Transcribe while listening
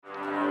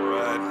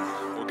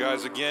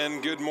guys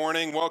again. Good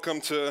morning.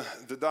 Welcome to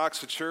the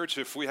Doxa Church.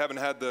 If we haven't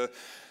had the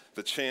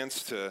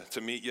chance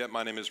to meet yet,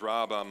 my name is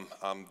Rob.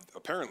 I'm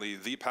apparently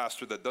the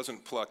pastor that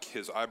doesn't pluck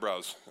his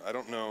eyebrows. I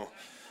don't know.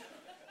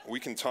 We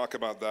can talk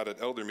about that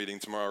at elder meeting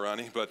tomorrow,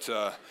 Ronnie. But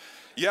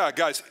yeah,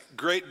 guys,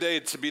 great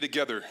day to be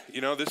together.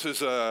 You know, this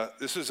is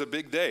a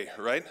big day,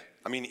 right?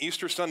 I mean,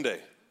 Easter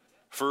Sunday.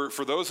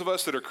 For those of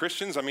us that are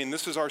Christians, I mean,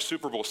 this is our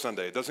Super Bowl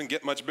Sunday. It doesn't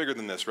get much bigger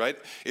than this, right?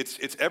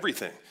 It's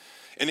everything.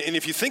 And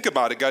if you think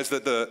about it, guys,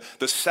 that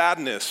the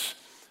sadness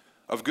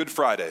of Good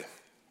Friday,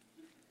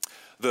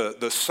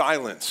 the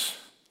silence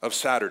of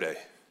Saturday,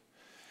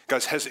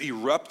 guys, has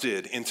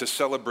erupted into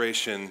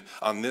celebration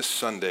on this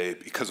Sunday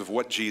because of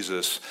what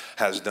Jesus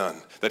has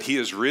done. That he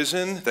is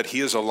risen, that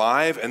he is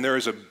alive, and there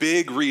is a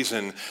big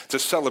reason to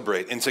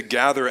celebrate and to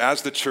gather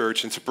as the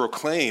church and to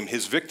proclaim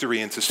his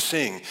victory and to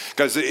sing.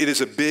 Guys, it is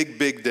a big,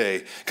 big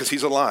day because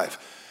he's alive.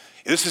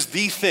 This is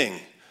the thing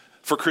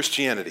for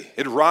Christianity.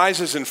 It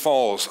rises and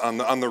falls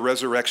on the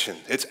resurrection.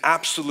 It's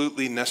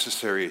absolutely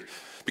necessary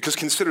because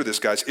consider this,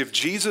 guys. If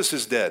Jesus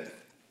is dead,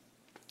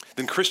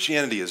 then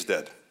Christianity is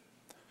dead.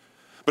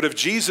 But if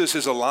Jesus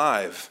is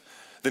alive,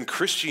 then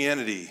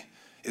Christianity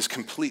is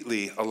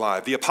completely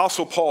alive. The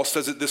Apostle Paul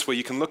says it this way.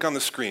 You can look on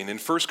the screen. In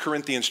 1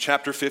 Corinthians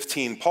chapter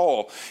 15,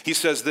 Paul, he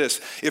says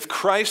this: if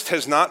Christ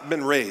has not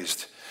been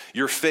raised,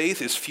 your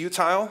faith is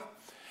futile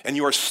and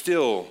you are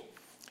still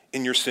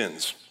in your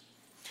sins.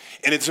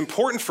 And it's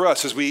important for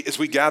us as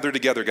we gather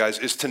together, guys,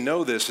 is to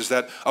know this, is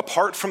that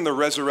apart from the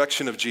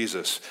resurrection of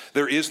Jesus,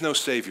 there is no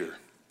Savior.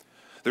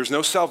 There's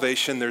no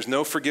salvation, there's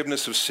no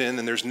forgiveness of sin,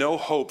 and there's no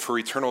hope for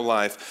eternal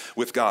life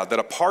with God. That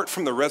apart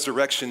from the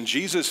resurrection,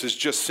 Jesus is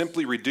just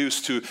simply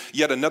reduced to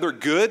yet another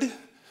good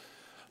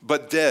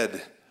but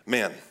dead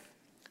man.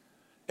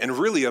 And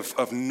really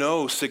of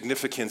no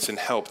significance and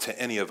help to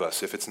any of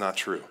us if it's not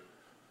true.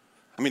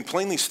 I mean,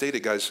 plainly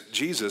stated, guys,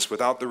 Jesus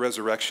without the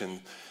resurrection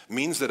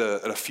means that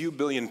a few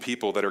billion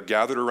people that are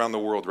gathered around the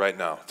world right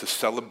now to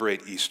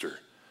celebrate Easter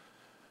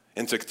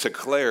and to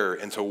declare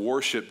and to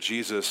worship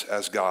Jesus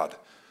as God,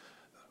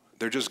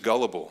 they're just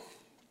gullible.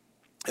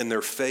 And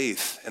their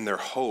faith and their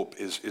hope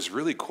is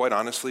really, quite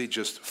honestly,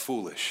 just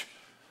foolish.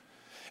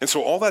 And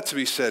so all that to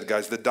be said,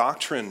 guys, the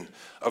doctrine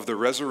of the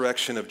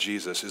resurrection of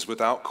Jesus is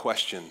without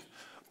question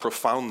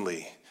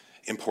profoundly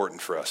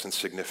important for us and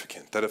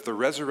significant. That if the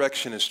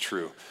resurrection is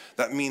true,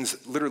 that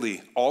means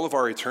literally all of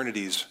our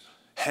eternities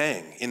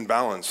hang in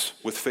balance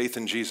with faith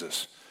in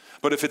Jesus.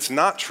 But if it's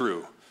not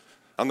true,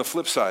 on the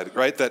flip side,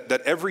 right,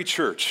 that every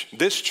church,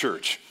 this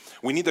church,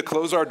 we need to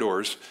close our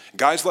doors.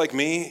 Guys like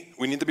me,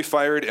 we need to be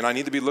fired, and I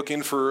need to be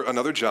looking for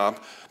another job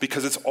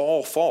because it's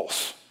all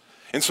false.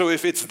 And so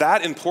if it's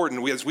that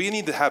important, we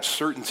need to have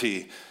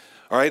certainty,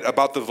 all right,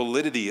 about the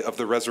validity of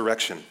the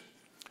resurrection.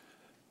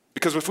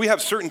 Because if we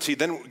have certainty,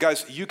 then,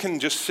 guys, you can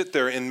just sit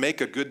there and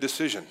make a good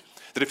decision.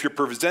 That if you're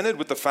presented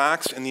with the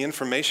facts and the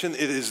information,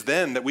 it is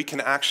then that we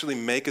can actually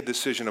make a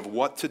decision of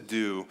what to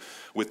do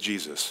with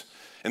Jesus.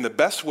 And the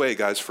best way,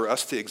 guys, for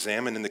us to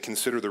examine and to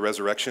consider the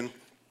resurrection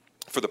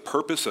for the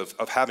purpose of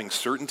having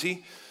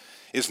certainty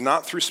is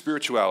not through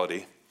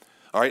spirituality,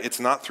 all right? It's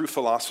not through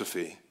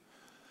philosophy,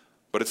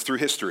 but it's through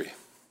history.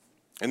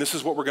 And this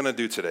is what we're going to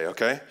do today,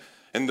 okay?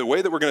 And the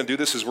way that we're going to do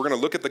this is we're going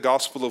to look at the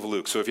Gospel of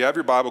Luke. So if you have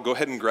your Bible, go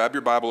ahead and grab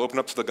your Bible, open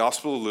up to the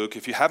Gospel of Luke.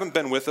 If you haven't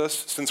been with us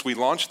since we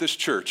launched this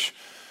church,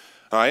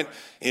 all right,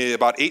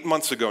 about 8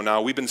 months ago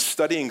now, we've been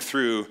studying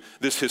through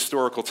this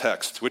historical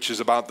text, which is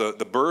about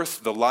the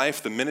birth, the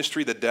life, the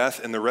ministry, the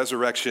death, and the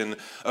resurrection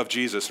of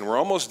Jesus. And we're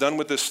almost done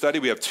with this study.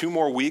 We have 2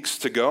 more weeks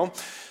to go.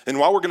 And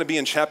while we're going to be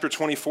in chapter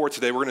 24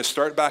 today, we're going to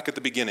start back at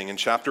the beginning in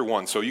chapter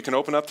 1. So you can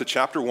open up to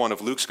chapter 1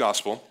 of Luke's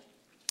Gospel.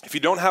 If you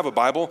don't have a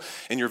Bible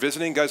and you're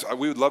visiting, guys,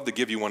 we would love to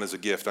give you one as a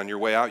gift. On your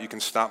way out, you can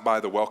stop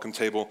by the welcome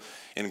table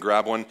and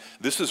grab one.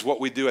 This is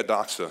what we do at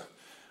Doxa.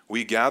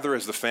 We gather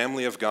as the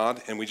family of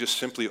God, and we just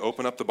simply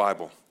open up the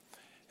Bible.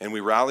 And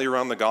we rally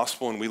around the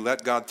gospel, and we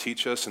let God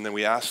teach us, and then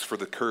we ask for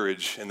the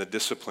courage and the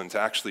discipline to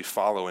actually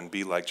follow and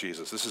be like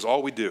Jesus. This is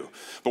all we do.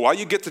 But while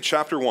you get to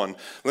chapter 1,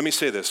 let me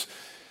say this.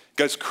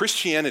 Guys,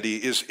 Christianity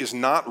is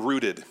not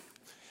rooted,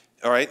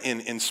 all right,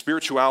 in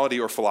spirituality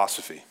or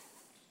philosophy.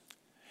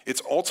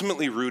 It's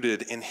ultimately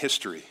rooted in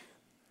history.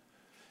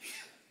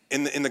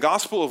 In the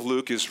Gospel of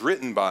Luke is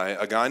written by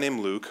a guy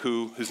named Luke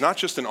who's not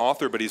just an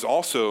author, but he's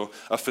also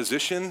a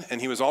physician, and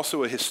he was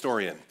also a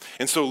historian.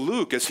 And so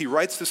Luke, as he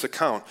writes this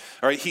account,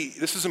 all right,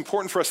 this is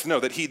important for us to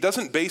know that he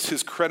doesn't base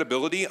his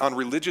credibility on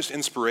religious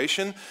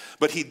inspiration,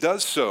 but he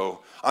does so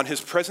on his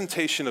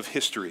presentation of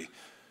history,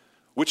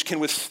 which can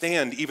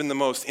withstand even the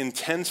most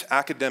intense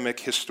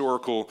academic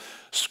historical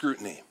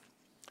scrutiny.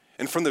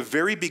 And from the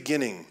very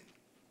beginning,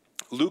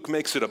 Luke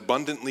makes it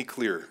abundantly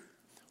clear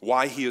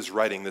why he is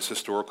writing this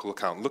historical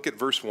account. Look at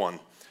verse 1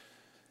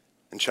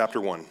 in chapter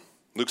 1.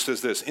 Luke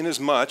says this: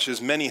 inasmuch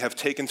as many have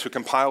taken to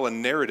compile a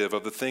narrative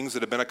of the things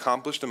that have been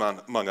accomplished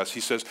among us. He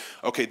says,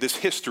 okay, this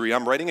history,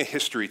 I'm writing a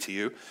history to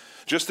you,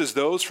 just as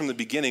those from the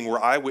beginning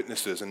were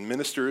eyewitnesses and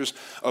ministers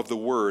of the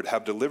word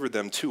have delivered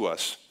them to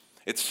us.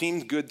 it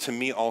seemed good to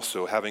me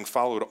also, having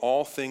followed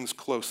all things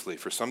closely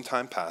for some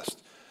time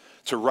past,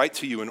 to write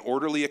to you an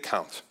orderly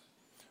account,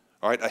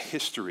 all right, a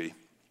history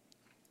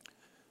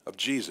of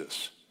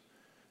Jesus.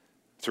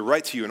 To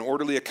write to you an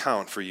orderly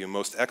account for you,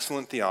 most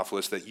excellent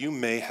Theophilus, that you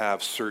may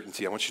have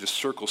certainty. I want you to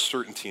circle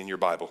certainty in your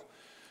Bible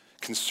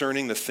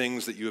concerning the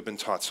things that you have been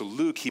taught. So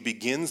Luke, he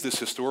begins this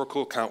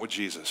historical account with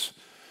Jesus,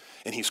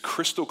 and he's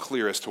crystal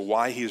clear as to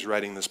why he is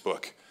writing this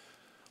book.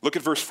 Look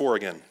at verse 4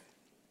 again.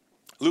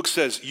 Luke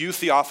says, you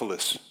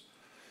Theophilus.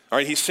 All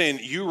right, he's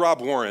saying, you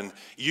Rob Warren,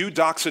 you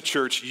Doxa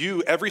Church,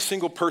 you, every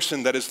single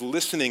person that is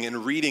listening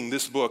and reading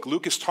this book,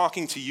 Luke is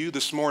talking to you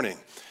this morning.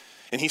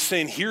 And he's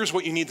saying, here's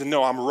what you need to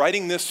know. I'm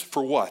writing this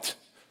for what?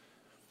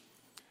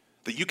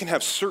 That you can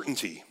have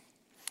certainty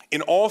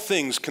in all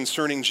things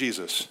concerning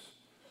Jesus,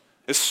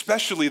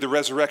 especially the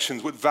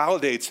resurrections, what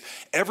validates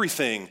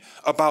everything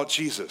about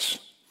Jesus.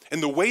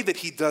 And the way that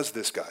he does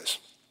this, guys,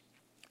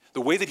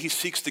 the way that he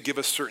seeks to give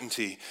us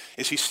certainty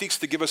is he seeks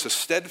to give us a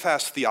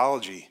steadfast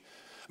theology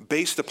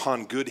based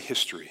upon good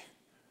history.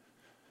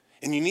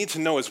 And you need to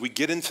know, as we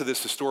get into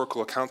this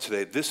historical account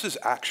today, this is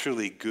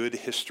actually good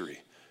history.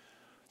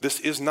 This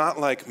is not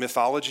like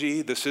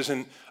mythology. This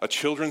isn't a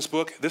children's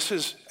book. This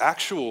is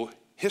actual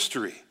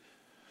history.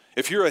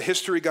 If you're a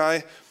history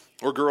guy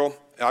or girl,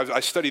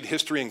 I studied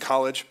history in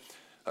college.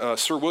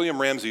 Sir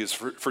William Ramsay is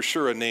for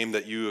sure a name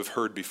that you have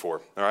heard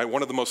before. All right,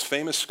 one of the most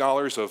famous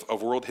scholars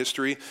of world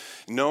history,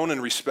 known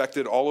and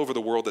respected all over the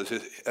world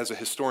as a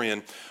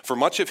historian. For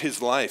much of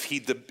his life, he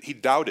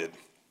doubted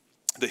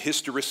the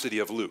historicity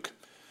of Luke.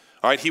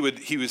 All right, he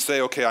would say,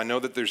 okay, I know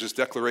that there's this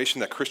declaration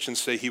that Christians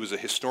say he was a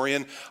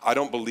historian. I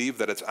don't believe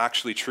that it's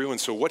actually true.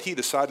 And so what he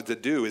decided to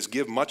do is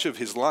give much of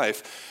his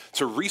life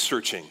to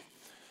researching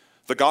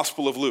the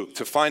Gospel of Luke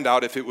to find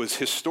out if it was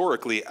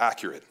historically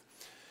accurate.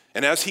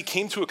 And as he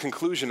came to a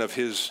conclusion of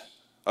his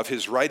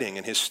writing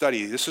and his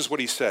study, this is what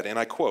he said, and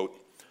I quote,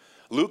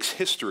 Luke's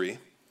history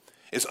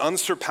is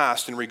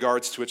unsurpassed in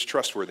regards to its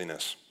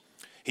trustworthiness.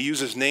 He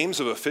uses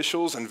names of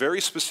officials and very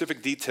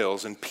specific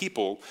details and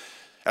people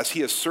as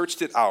he has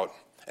searched it out,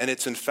 and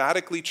it's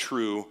emphatically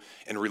true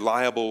and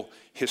reliable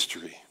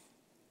history.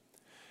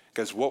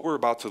 Because what we're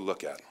about to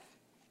look at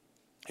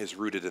is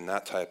rooted in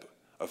that type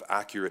of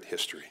accurate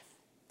history.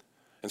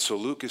 And so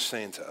Luke is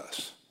saying to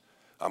us,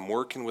 I'm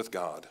working with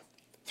God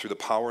through the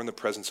power and the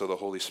presence of the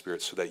Holy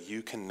Spirit so that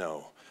you can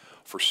know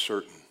for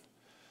certain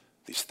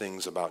these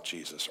things about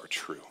Jesus are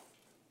true.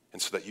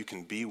 And so that you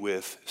can be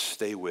with,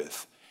 stay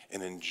with,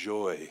 and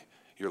enjoy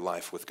your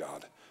life with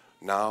God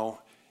now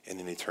and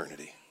in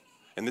eternity.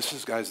 And this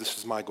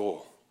is my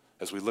goal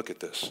as we look at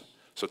this.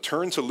 So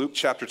turn to Luke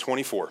chapter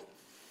 24.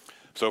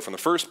 So from the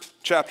first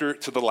chapter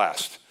to the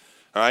last.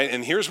 All right,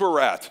 and here's where we're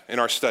at in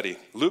our study.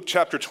 Luke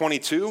chapter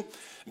 22,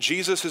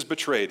 Jesus is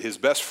betrayed. His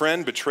best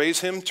friend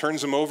betrays him,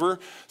 turns him over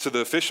to the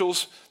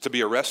officials to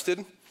be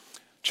arrested.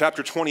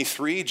 Chapter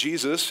 23,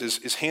 Jesus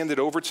is handed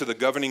over to the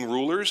governing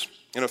rulers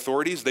and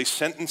authorities. They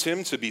sentence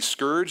him to be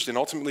scourged and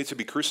ultimately to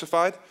be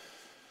crucified.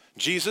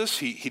 Jesus,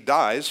 he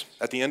dies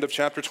at the end of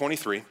chapter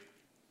 23.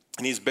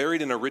 And he's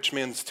buried in a rich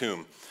man's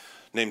tomb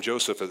named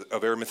Joseph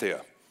of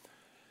Arimathea.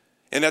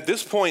 And at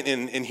this point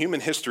in human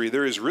history,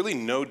 there is really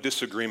no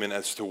disagreement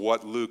as to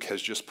what Luke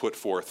has just put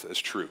forth as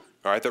true.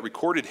 All right, that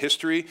recorded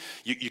history,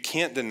 you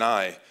can't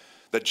deny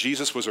that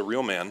Jesus was a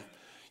real man.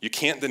 You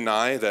can't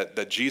deny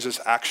that Jesus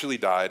actually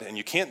died, and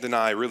you can't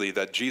deny really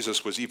that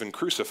Jesus was even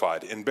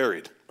crucified and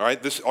buried. All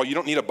right, you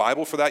don't need a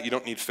Bible for that. You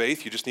don't need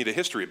faith. You just need a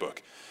history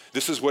book.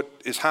 This is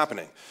what is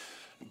happening.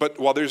 But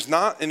while there's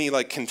not any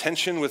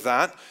contention with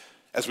that,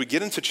 as we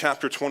get into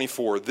chapter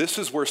 24, this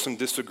is where some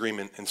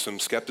disagreement and some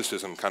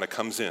skepticism kind of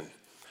comes in.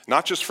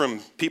 Not just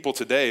from people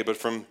today, but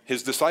from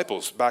his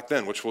disciples back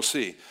then, which we'll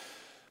see.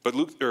 But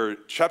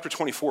chapter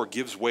 24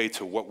 gives way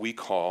to what we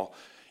call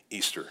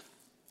Easter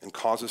and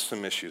causes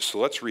some issues. So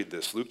let's read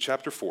this. Luke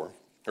chapter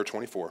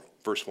 24,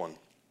 verse 1.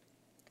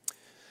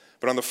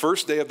 But on the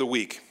first day of the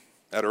week,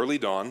 at early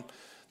dawn,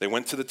 they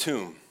went to the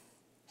tomb,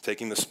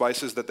 taking the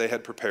spices that they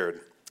had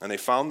prepared, and they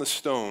found the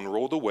stone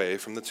rolled away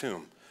from the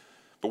tomb.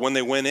 But when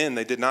they went in,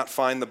 they did not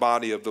find the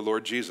body of the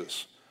Lord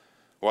Jesus.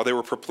 While they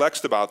were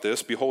perplexed about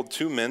this, behold,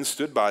 two men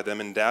stood by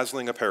them in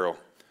dazzling apparel.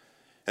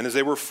 And as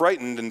they were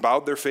frightened and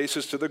bowed their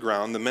faces to the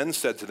ground, the men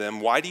said to them,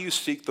 Why do you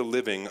seek the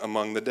living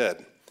among the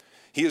dead?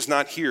 He is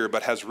not here,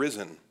 but has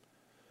risen.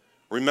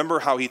 Remember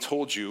how he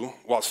told you,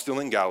 while still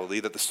in Galilee,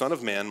 that the Son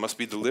of Man must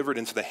be delivered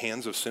into the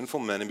hands of sinful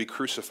men and be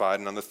crucified,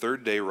 and on the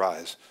third day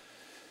rise.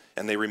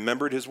 And they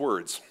remembered his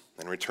words.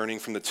 And returning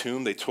from the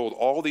tomb, they told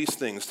all these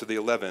things to the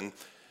 11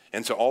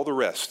 and to all the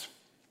rest.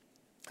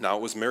 Now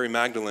it was Mary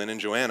Magdalene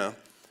and Joanna,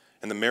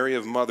 and Mary,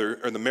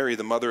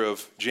 the mother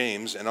of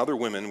James, and other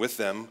women with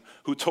them,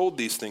 who told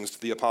these things to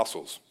the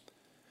apostles.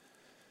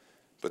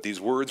 But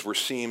these words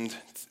seemed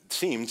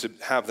to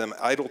have them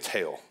idle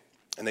tale,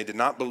 and they did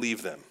not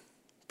believe them.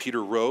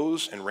 Peter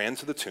rose and ran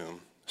to the tomb.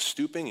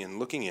 Stooping and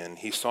looking in,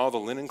 he saw the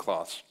linen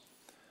cloths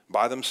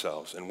by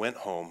themselves and went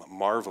home,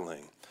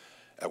 marveling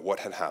at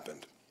what had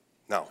happened.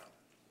 Now,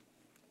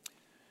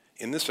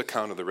 in this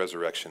account of the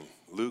resurrection,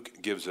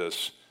 Luke gives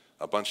us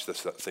a bunch of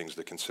things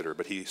to consider,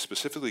 but he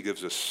specifically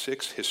gives us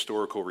 6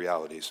 historical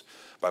realities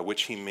by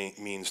which he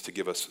means to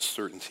give us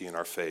certainty in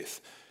our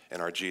faith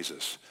and our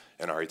Jesus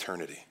and our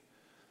eternity.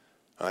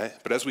 All right?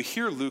 But as we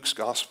hear Luke's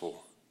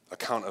gospel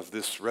account of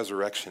this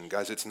resurrection,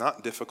 guys, it's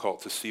not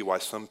difficult to see why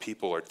some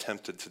people are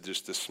tempted to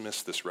just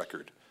dismiss this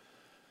record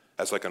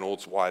as like an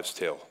old wives'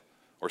 tale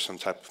or some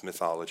type of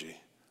mythology.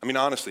 I mean,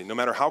 honestly, no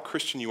matter how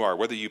Christian you are,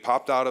 whether you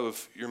popped out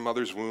of your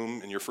mother's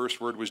womb and your first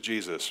word was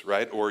Jesus,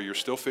 right? Or you're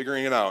still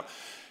figuring it out,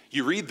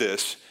 you read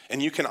this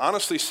and you can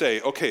honestly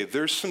say, okay,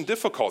 there's some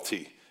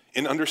difficulty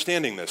in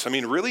understanding this. I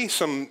mean, really?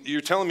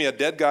 You're telling me a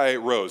dead guy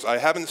rose. I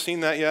haven't seen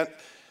that yet.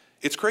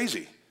 It's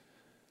crazy.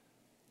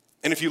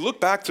 And if you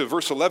look back to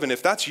verse 11,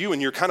 if that's you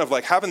and you're kind of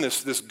like having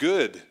this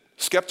good,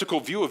 skeptical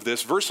view of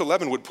this, verse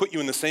 11 would put you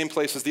in the same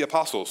place as the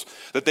apostles,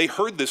 that they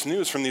heard this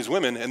news from these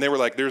women and they were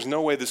like, there's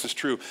no way this is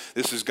true.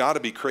 This has got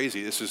to be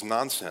crazy. This is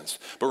nonsense.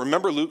 But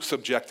remember Luke's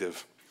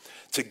objective,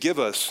 to give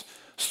us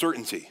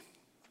certainty.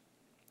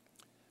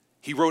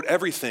 He wrote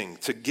everything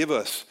to give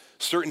us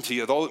certainty.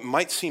 Although it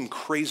might seem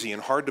crazy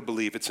and hard to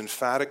believe, it's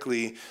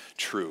emphatically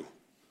true.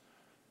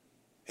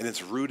 And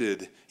it's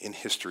rooted in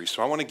history.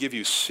 So I want to give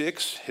you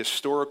 6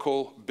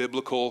 historical,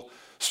 biblical,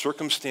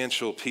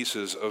 circumstantial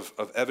pieces of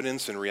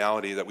evidence and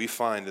reality that we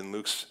find in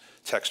Luke's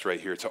text right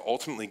here to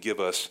ultimately give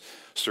us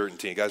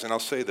certainty. Guys, and I'll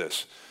say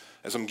this,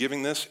 as I'm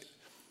giving this,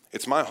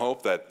 it's my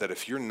hope that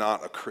if you're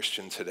not a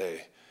Christian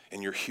today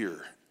and you're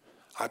here,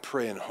 I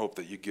pray and hope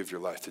that you give your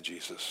life to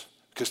Jesus.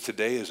 Because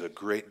today is a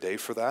great day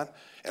for that,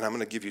 and I'm going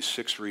to give you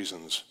 6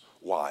 reasons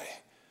why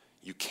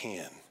you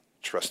can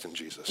trust in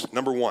Jesus.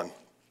 Number 1,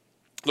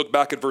 look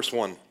back at verse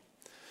 1.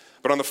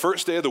 But on the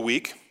first day of the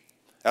week,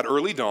 at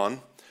early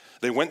dawn,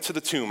 they went to the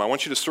tomb. I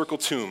want you to circle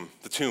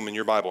the tomb in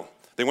your Bible.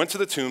 They went to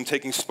the tomb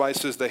taking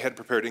spices they had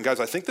prepared. And guys,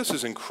 I think this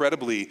is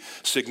incredibly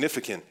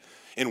significant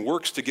and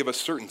works to give us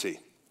certainty.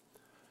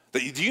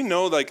 Do you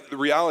know, like, the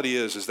reality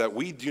is that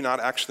we do not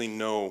actually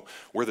know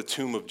where the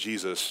tomb of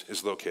Jesus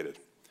is located.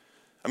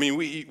 I mean,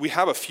 we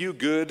have a few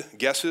good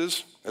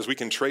guesses as we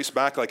can trace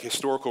back like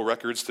historical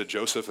records to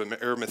Joseph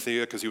of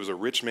Arimathea because he was a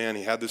rich man,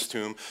 he had this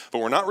tomb, but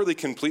we're not really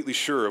completely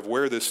sure of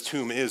where this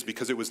tomb is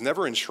because it was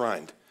never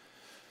enshrined.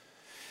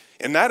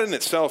 And that in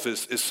itself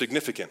is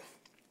significant,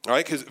 all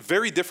right? Because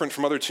very different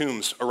from other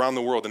tombs around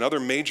the world and other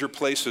major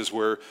places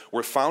where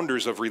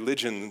founders of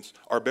religions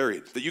are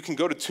buried. That you can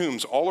go to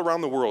tombs all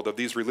around the world of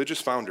these religious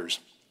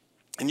founders,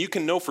 and you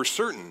can know for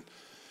certain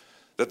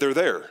that they're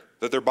there,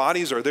 that their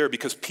bodies are there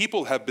because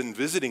people have been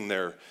visiting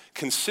there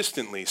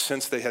consistently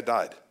since they had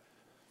died.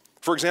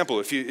 For example,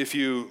 if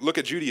you look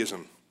at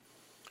Judaism,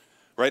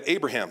 right?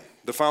 Abraham,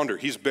 the founder,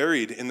 he's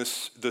buried in the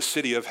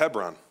city of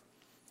Hebron,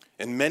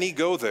 and many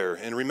go there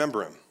and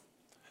remember him.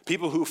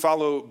 People who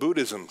follow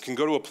Buddhism can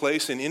go to a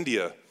place in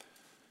India,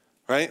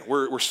 right,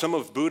 where some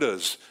of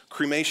Buddha's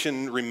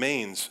cremation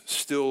remains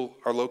still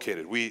are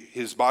located.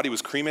 His body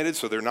was cremated,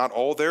 so they're not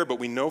all there, but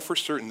we know for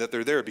certain that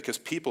they're there because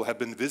people have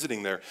been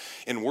visiting there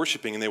and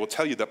worshiping, and they will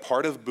tell you that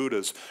part of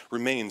Buddha's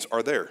remains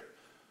are there.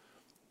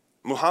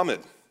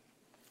 Muhammad,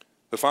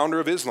 the founder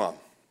of Islam,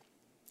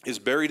 is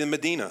buried in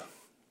Medina.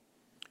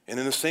 And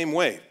in the same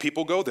way,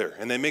 people go there,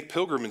 and they make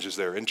pilgrimages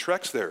there, and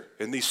treks there,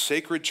 and these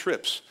sacred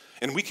trips.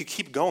 And we could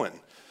keep going.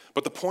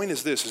 But the point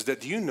is this, is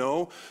that do you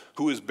know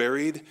who is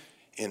buried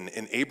in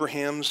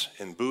Abraham's,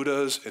 and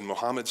Buddha's, and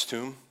Muhammad's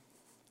tomb?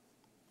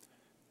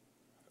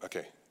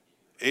 Okay.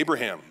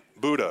 Abraham,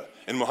 Buddha,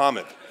 and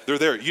Muhammad, they're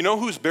there. You know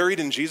who's buried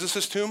in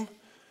Jesus' tomb?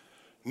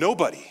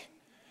 Nobody.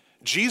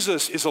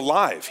 Jesus is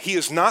alive. He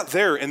is not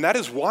there, and that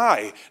is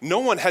why no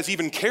one has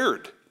even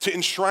cared to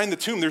enshrine the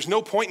tomb. There's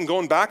no point in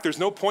going back. There's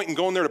no point in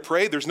going there to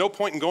pray. There's no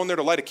point in going there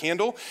to light a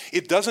candle.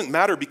 It doesn't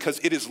matter because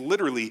it is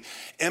literally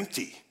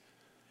empty.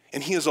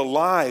 And he is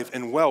alive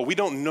and well. We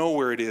don't know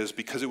where it is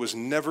because it was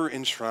never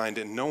enshrined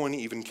and no one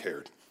even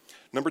cared.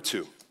 Number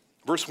 2,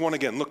 verse 1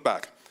 again, look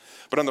back.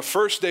 But on the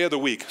first day of the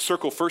week,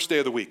 circle first day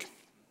of the week,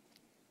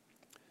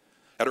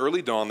 at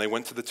early dawn, they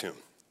went to the tomb.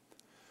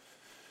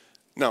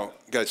 Now,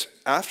 guys,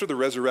 after the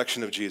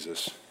resurrection of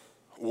Jesus,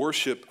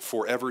 worship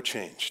forever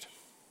changed.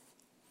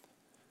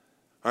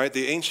 All right,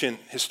 the ancient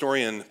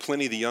historian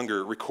Pliny the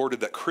Younger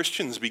recorded that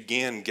Christians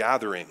began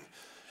gathering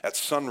at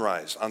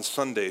sunrise on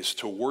Sundays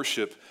to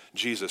worship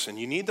Jesus. And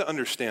you need to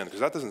understand, because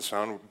that doesn't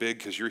sound big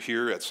because you're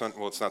here at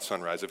well, it's not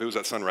sunrise. If it was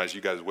at sunrise, you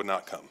guys would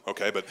not come,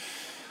 okay? But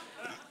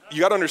you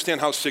got to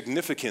understand how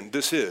significant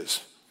this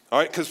is, all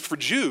right? Because for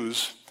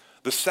Jews,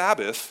 the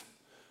Sabbath,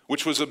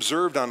 which was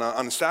observed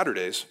on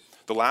Saturdays,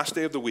 the last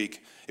day of the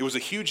week, it was a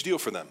huge deal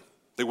for them.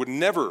 They would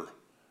never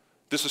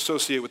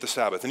disassociate with the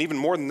Sabbath. And even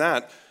more than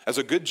that, as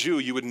a good Jew,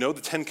 you would know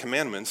the 10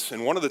 Commandments,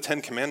 and one of the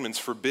 10 Commandments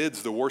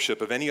forbids the worship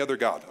of any other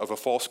god, of a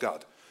false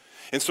god.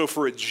 And so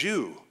for a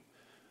Jew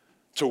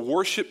to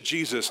worship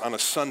Jesus on a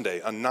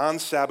Sunday, a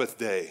non-Sabbath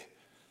day,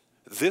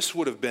 this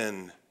would have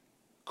been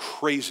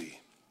crazy.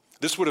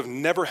 This would have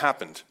never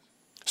happened.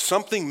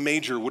 Something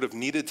major would have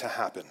needed to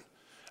happen.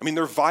 I mean,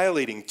 they're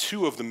violating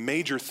 2 of the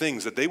major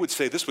things that they would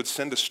say this would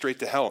send us straight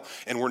to hell,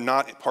 and we're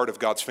not part of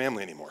God's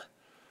family anymore.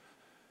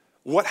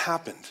 What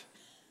happened?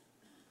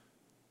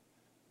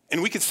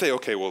 And we could say,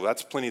 okay, well,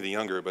 that's Pliny the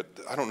Younger, but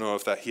I don't know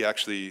if that he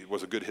actually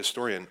was a good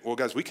historian. Well,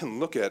 guys, we can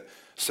look at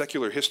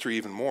secular history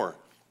even more.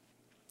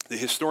 The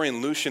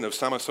historian Lucian of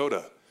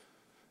Samosata,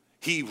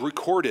 he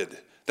recorded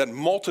that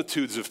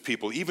multitudes of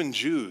people, even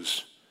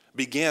Jews,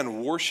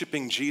 began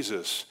worshiping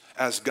Jesus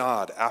as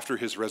God after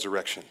his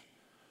resurrection.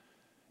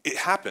 It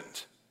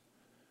happened.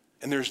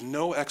 And there's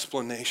no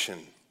explanation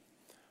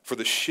for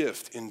the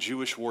shift in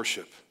Jewish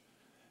worship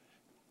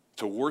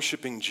to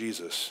worshiping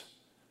Jesus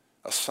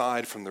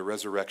aside from the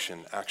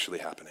resurrection actually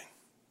happening.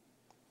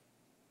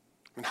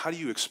 I mean, how do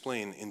you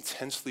explain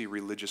intensely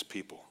religious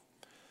people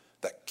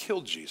that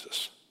killed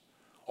Jesus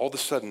all of a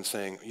sudden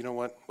saying, you know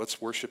what, let's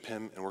worship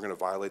him and we're going to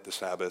violate the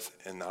Sabbath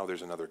and now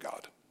there's another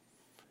God?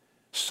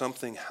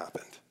 Something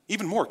happened.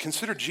 Even more,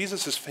 consider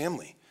Jesus'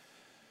 family.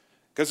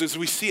 Because as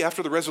we see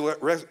after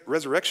the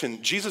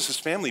resurrection, Jesus'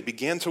 family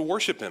began to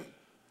worship him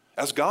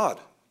as God.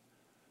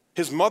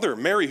 His mother,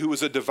 Mary, who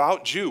was a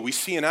devout Jew, we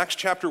see in Acts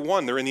chapter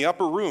 1, they're in the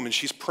upper room and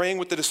she's praying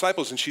with the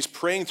disciples and she's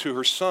praying to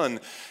her son,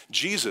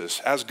 Jesus,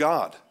 as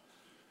God.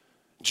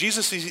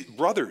 Jesus'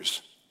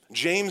 brothers,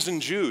 James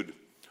and Jude,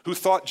 who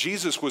thought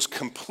Jesus was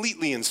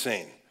completely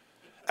insane.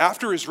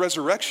 After his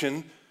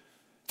resurrection,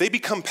 they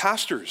become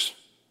pastors,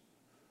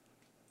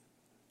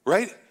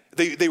 right?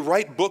 They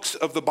write books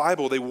of the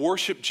Bible. They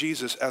worship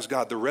Jesus as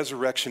God. The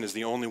resurrection is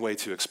the only way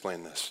to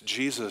explain this.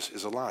 Jesus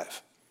is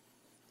alive.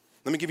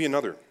 Let me give you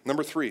another.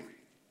 Number 3,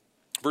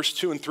 verse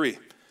 2 and 3.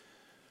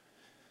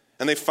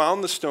 And they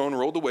found the stone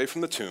rolled away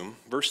from the tomb,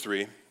 verse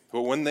 3.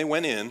 But when they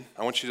went in,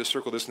 I want you to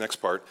circle this next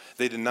part,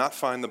 they did not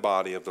find the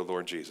body of the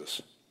Lord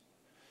Jesus.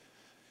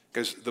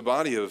 Because the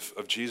body of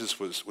Jesus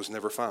was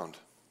never found.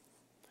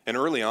 And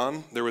early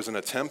on, there was an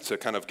attempt to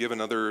kind of give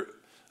another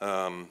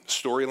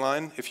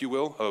storyline, if you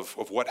will,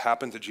 of what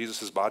happened to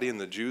Jesus' body.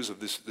 And the Jews of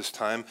this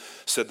time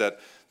said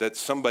that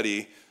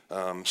somebody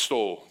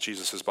stole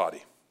Jesus'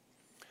 body.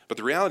 But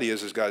the reality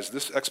is, guys,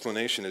 this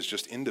explanation is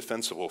just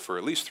indefensible for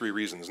at least 3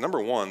 reasons.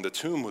 Number 1, the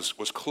tomb was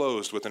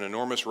closed with an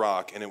enormous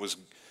rock, and it was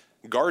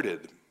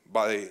guarded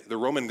by the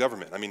Roman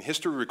government. I mean,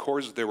 history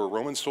records that there were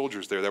Roman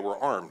soldiers there that were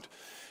armed.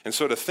 And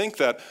so to think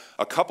that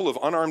a couple of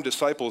unarmed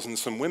disciples and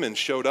some women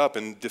showed up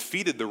and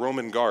defeated the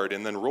Roman guard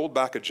and then rolled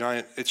back a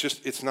giant,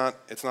 it's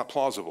not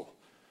plausible.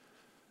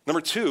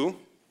 Number 2,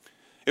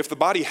 if the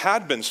body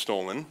had been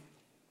stolen,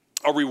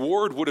 a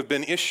reward would have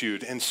been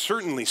issued and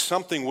certainly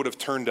something would have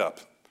turned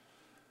up.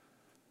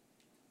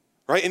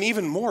 Right? And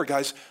even more,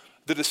 guys,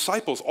 the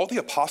disciples, all the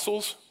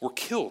apostles were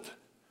killed.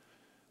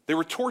 They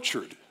were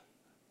tortured.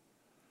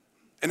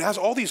 And as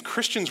all these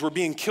Christians were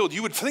being killed,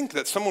 you would think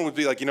that someone would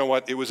be like, you know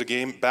what, it was a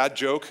game, bad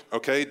joke,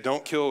 okay?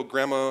 Don't kill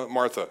Grandma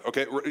Martha,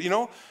 okay? You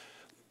know,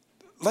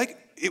 like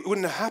it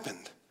wouldn't have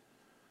happened.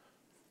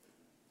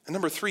 And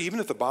number 3,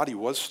 even if the body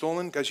was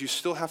stolen, guys, you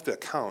still have to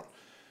account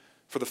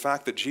for the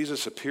fact that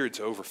Jesus appeared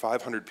to over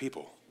 500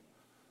 people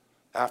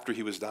after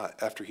he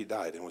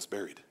died and was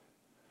buried.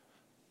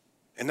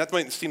 And that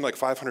might seem like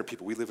 500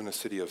 people. We live in a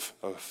city of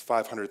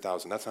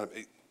 500,000. That's not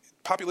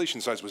population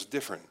size was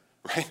different.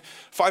 Right?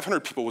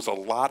 500 people was a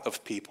lot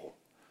of people.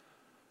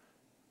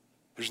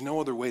 There's no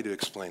other way to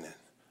explain it.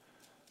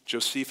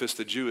 Josephus,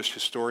 the Jewish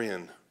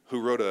historian who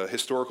wrote a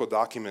historical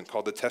document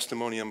called the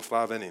Testimonium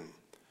Flavianum,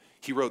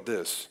 he wrote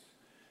this.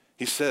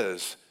 He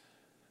says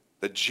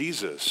that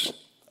Jesus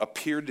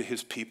appeared to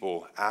his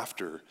people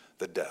after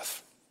the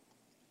death.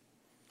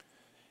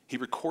 He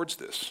records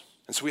this.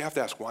 And so we have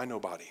to ask, why no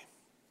body?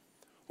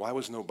 Why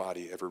was no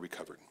body ever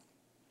recovered?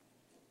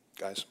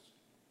 Guys,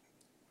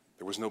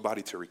 there was no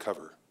body to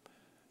recover.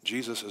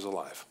 Jesus is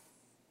alive.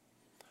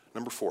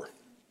 Number 4.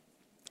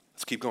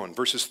 Let's keep going.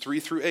 Verses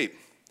 3 through 8.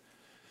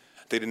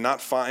 They did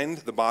not find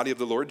the body of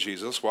the Lord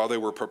Jesus. While they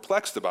were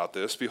perplexed about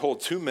this, behold,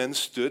 2 men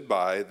stood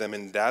by them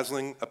in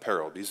dazzling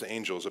apparel. These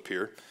angels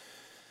appear.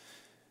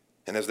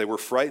 And as they were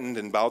frightened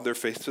and bowed their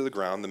face to the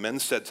ground, the men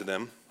said to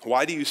them,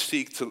 why do you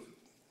seek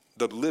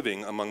the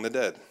living among the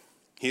dead?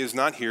 He is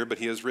not here, but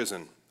he has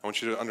risen. I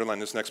want you to underline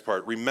this next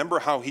part. Remember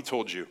how he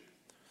told you.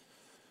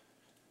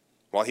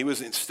 While he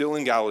was still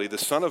in Galilee, the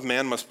Son of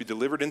Man must be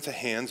delivered into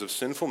hands of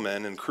sinful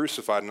men and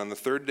crucified, and on the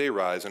 3rd day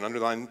rise. And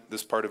underline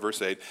this part of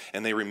verse 8,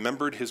 and they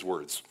remembered his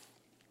words.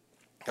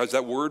 Guys,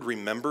 that word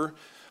remember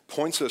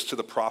points us to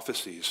the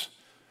prophecies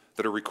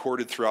that are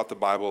recorded throughout the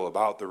Bible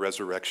about the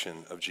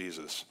resurrection of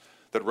Jesus.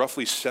 That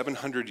roughly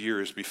 700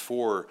 years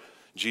before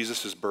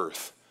Jesus'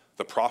 birth,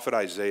 the prophet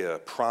Isaiah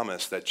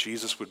promised that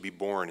Jesus would be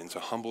born into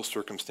humble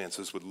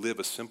circumstances, would live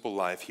a simple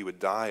life, he would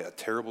die a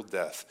terrible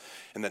death,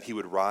 and that he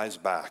would rise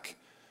back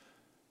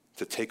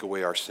to take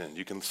away our sin.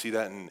 You can see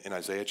that in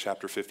Isaiah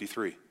chapter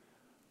 53.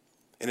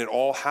 And it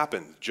all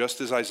happened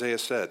just as Isaiah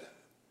said.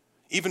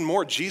 Even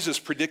more, Jesus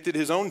predicted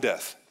his own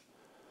death.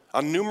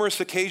 On numerous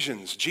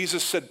occasions,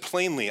 Jesus said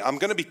plainly, I'm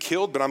going to be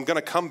killed, but I'm going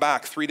to come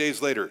back 3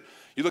 days later.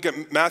 You look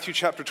at Matthew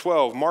chapter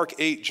 12, Mark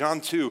 8,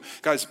 John 2.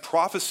 Guys,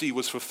 prophecy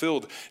was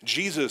fulfilled.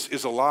 Jesus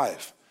is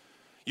alive.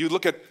 You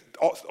look at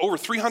over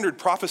 300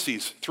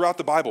 prophecies throughout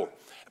the Bible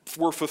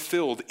were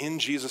fulfilled in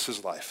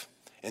Jesus' life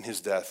and his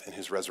death and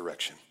his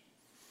resurrection.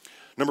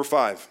 Number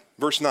 5,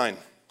 verse 9.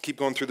 Keep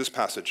going through this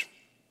passage.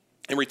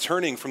 And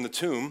returning from the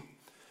tomb,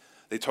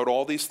 they told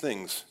all these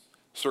things,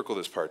 circle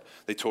this part,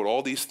 they told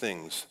all these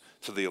things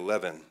to the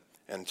 11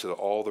 and to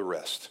all the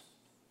rest.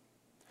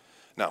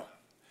 Now,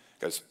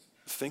 guys,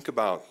 think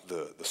about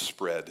the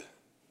spread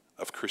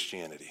of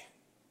Christianity.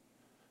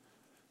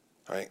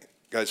 All right,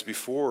 guys,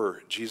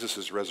 before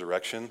Jesus'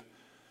 resurrection,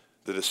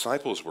 the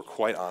disciples were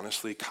quite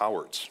honestly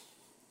cowards.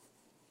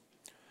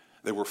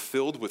 They were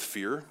filled with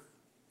fear.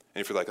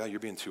 And if you're like, oh,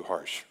 you're being too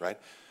harsh, right?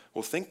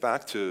 Well, think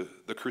back to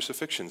the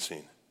crucifixion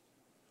scene.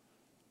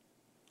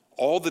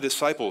 All the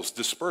disciples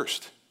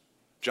dispersed.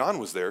 John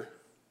was there.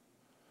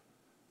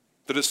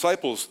 The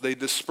disciples, they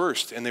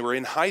dispersed and they were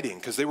in hiding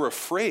because they were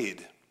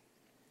afraid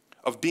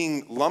of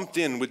being lumped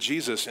in with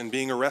Jesus and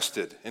being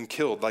arrested and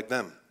killed like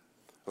them,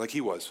 like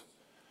he was.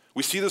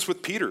 We see this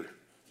with Peter,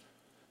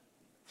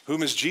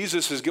 whom as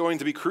Jesus is going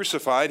to be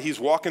crucified, he's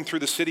walking through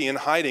the city in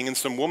hiding, and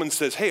some woman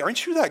says, hey,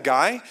 aren't you that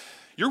guy?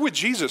 You're with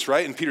Jesus,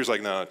 right? And Peter's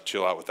like, no,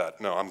 chill out with that.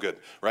 No, I'm good,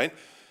 right?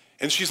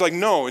 And she's like,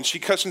 no, and she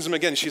questions him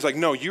again. She's like,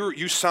 no,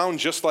 you sound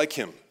just like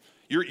him.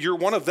 You're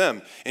one of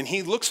them. And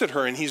he looks at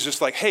her and he's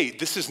just like, hey,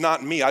 this is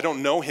not me. I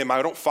don't know him.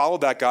 I don't follow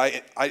that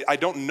guy. I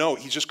don't know.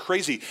 He's just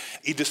crazy.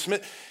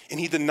 And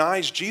he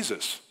denies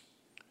Jesus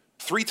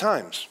 3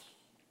 times.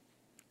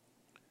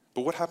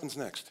 But what happens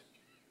next?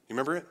 You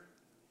remember it?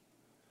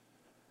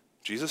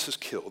 Jesus is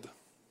killed.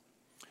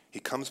 He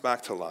comes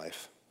back to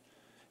life.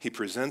 He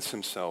presents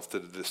himself to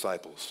the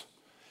disciples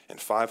and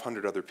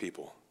 500 other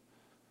people.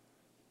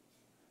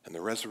 And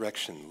the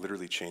resurrection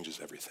literally changes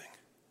everything.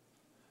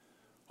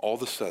 All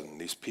of a sudden,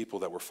 these people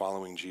that were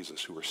following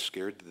Jesus, who were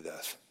scared to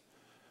death,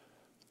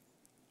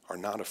 are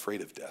not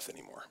afraid of death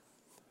anymore.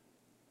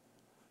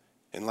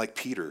 And like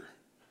Peter,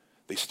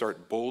 they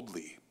start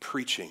boldly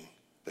preaching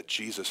that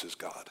Jesus is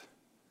God.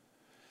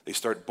 They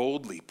start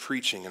boldly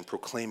preaching and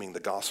proclaiming the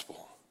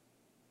gospel.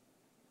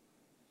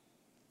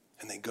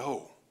 And they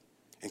go,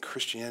 and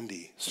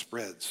Christianity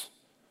spreads.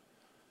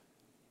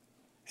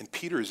 And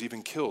Peter is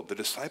even killed.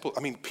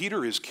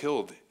 Peter is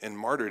killed and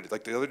martyred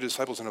like the other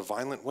disciples in a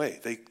violent way.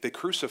 They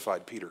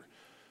crucified Peter.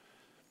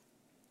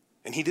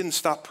 And he didn't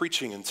stop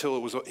preaching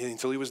until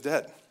he was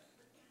dead.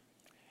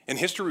 And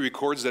history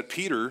records that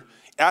Peter,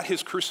 at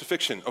his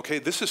crucifixion, okay,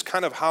 this is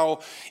kind of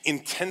how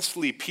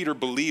intensely Peter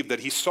believed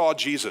that he saw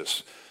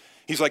Jesus.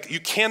 He's like, you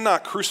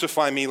cannot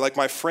crucify me like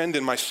my friend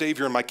and my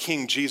Savior and my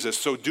King Jesus,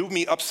 so do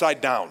me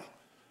upside down.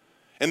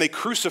 And they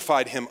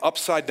crucified him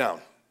upside down.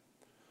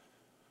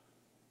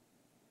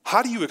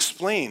 How do you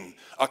explain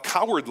a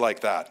coward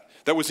like that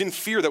was in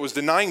fear, that was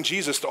denying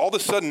Jesus, to all of a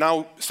sudden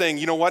now saying,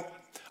 you know what,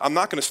 I'm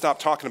not going to stop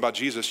talking about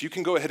Jesus. You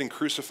can go ahead and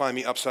crucify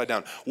me upside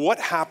down. What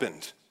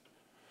happened?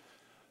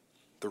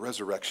 The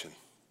resurrection.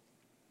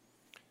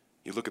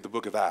 You look at the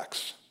book of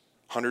Acts.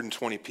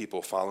 120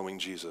 people following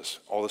Jesus.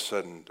 All of a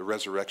sudden, the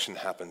resurrection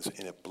happens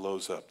and it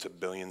blows up to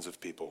billions of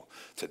people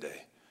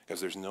today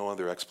because there's no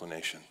other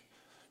explanation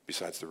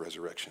besides the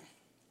resurrection.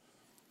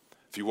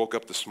 If you woke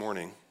up this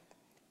morning,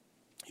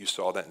 you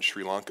saw that in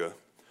Sri Lanka,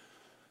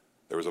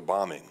 there was a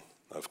bombing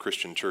of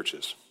Christian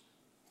churches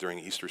during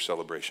Easter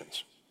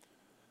celebrations.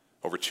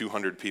 Over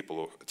 200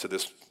 people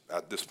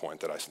at this point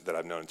that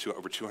I've known,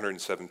 over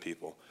 207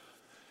 people,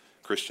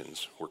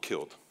 Christians, were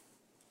killed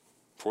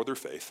for their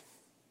faith.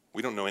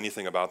 We don't know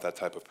anything about that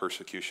type of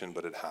persecution,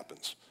 but it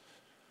happens.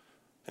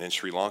 And in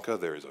Sri Lanka,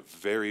 there is a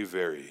very,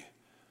 very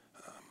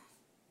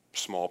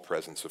small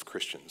presence of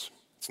Christians.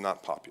 It's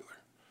not popular.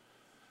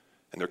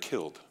 And they're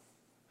killed.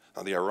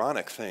 Now, the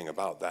ironic thing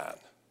about that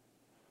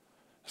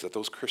is that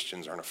those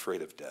Christians aren't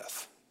afraid of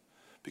death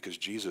because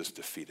Jesus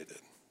defeated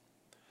it.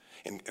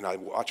 And I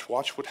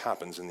watch what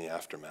happens in the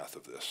aftermath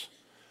of this.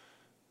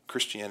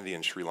 Christianity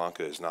in Sri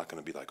Lanka is not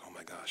going to be like, oh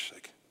my gosh,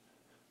 like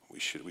we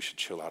should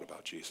chill out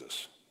about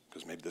Jesus,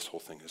 because maybe this whole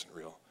thing isn't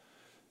real.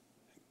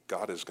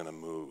 God is going to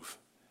move,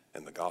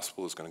 and the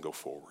gospel is going to go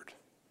forward,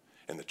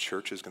 and the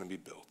church is going to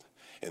be built,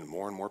 and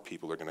more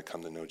people are going to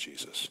come to know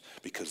Jesus,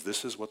 because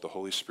this is what the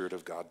Holy Spirit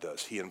of God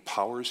does. He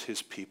empowers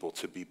his people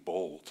to be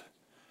bold,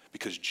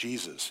 because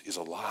Jesus is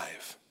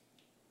alive.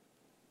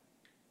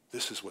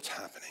 This is what's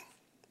happening.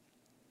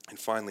 And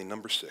finally,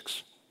 number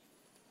 6,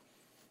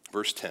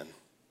 verse 10.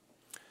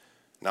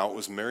 Now it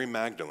was Mary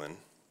Magdalene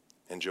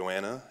and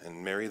Joanna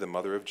and Mary, the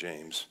mother of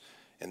James,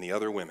 and the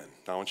other women.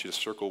 Now I want you to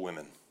circle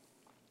women.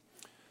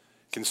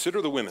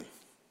 Consider the women.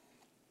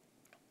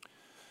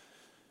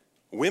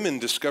 Women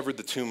discovered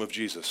the tomb of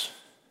Jesus.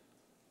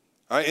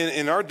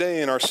 In our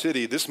day, in our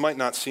city, this might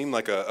not seem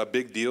like a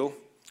big deal,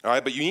 all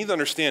right, but you need to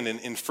understand,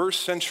 in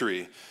first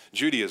century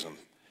Judaism,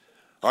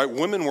 all right,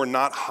 women were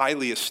not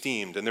highly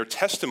esteemed, and their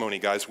testimony,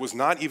 guys, was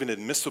not even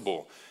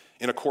admissible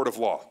in a court of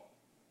law.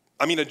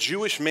 I mean, a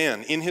Jewish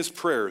man in his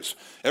prayers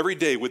every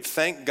day would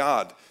thank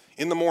God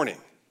in the morning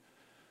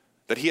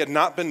that he had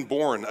not been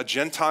born a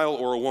Gentile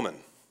or a woman.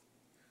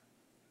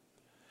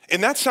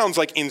 And that sounds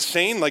like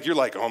insane, like you're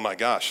like, oh my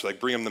gosh, like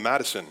bring him to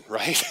Madison,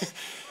 right?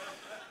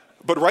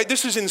 But right,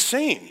 this is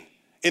insane.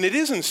 And it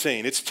is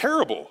insane, it's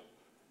terrible.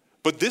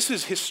 But this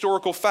is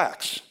historical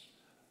facts.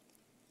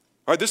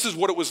 All right, this is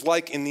what it was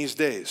like in these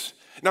days.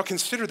 Now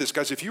consider this,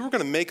 guys. If you were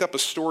going to make up a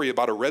story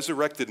about a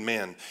resurrected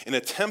man, an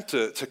attempt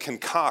to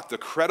concoct a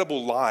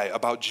credible lie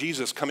about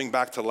Jesus coming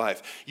back to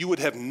life, you would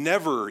have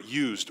never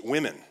used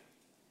women.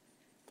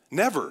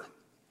 Never.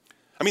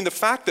 I mean, the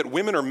fact that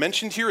women are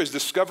mentioned here as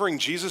discovering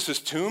Jesus'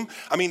 tomb,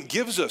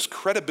 gives us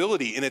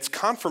credibility in its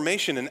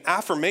confirmation and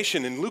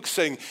affirmation. And Luke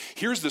saying,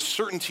 here's the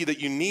certainty that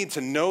you need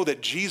to know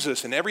that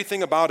Jesus and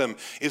everything about him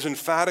is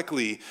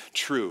emphatically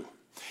true.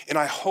 And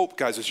I hope,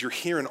 guys, as you're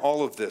hearing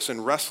all of this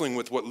and wrestling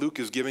with what Luke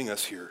is giving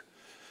us here,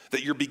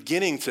 that you're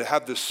beginning to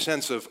have this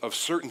sense of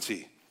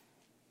certainty,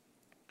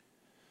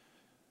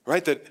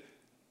 right? That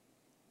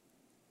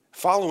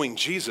following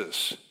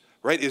Jesus,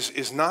 right,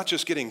 is not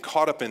just getting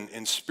caught up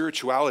in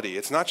spirituality.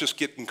 It's not just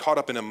getting caught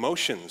up in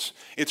emotions.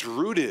 It's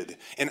rooted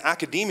in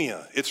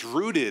academia. It's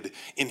rooted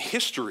in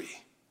history.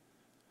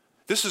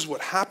 This is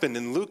what happened,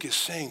 and Luke is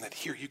saying that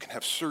here you can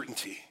have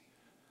certainty.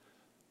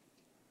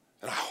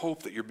 And I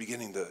hope that you're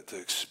beginning to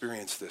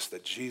experience this,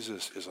 that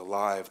Jesus is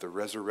alive, the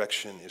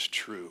resurrection is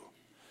true.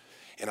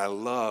 And I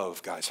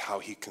love, guys, how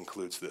he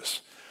concludes this.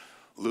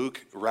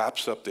 Luke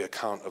wraps up the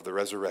account of the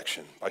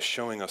resurrection by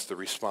showing us the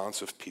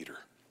response of Peter.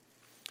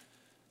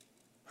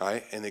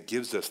 Right? And it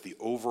gives us the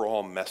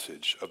overall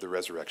message of the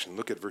resurrection.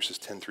 Look at verses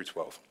 10 through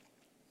 12.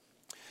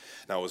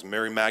 Now it was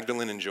Mary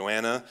Magdalene and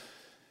Joanna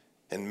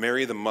and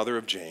Mary, the mother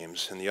of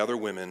James, and the other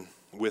women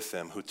with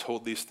them who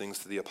told these things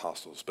to the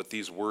apostles. But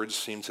these words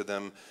seemed to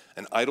them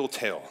an idle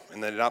tale,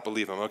 and they did not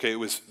believe them. Okay,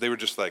 they were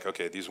just like,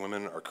 okay, these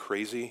women are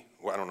crazy.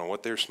 Well, I don't know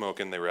what they're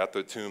smoking. They were at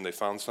the tomb. They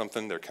found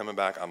something. They're coming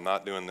back. I'm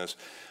not doing this.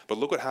 But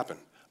look what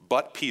happened.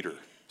 But Peter.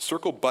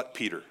 Circle but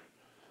Peter.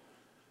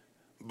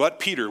 But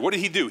Peter, what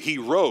did he do? He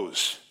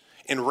rose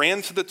and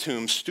ran to the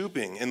tomb,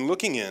 stooping and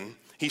looking in.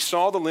 He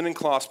saw the linen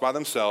cloths by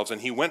themselves, and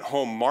he went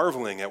home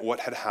marveling at what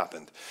had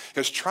happened.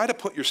 Because try to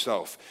put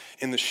yourself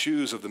in the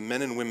shoes of the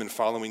men and women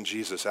following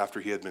Jesus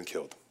after he had been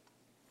killed.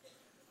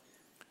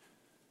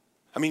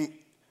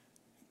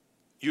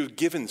 You've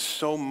given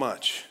so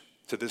much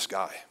to this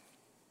guy,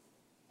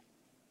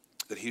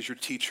 that he's your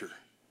teacher.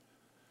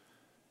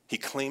 He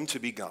claimed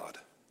to be God.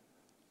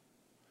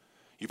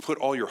 You put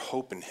all your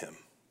hope in him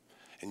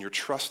and your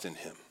trust in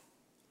him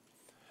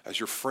as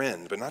your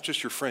friend, but not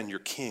just your friend, your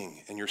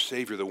king and your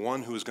savior, the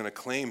one who is going to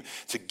claim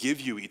to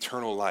give you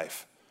eternal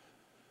life.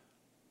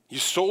 You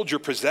sold your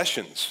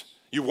possessions.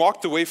 You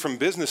walked away from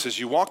businesses.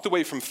 You walked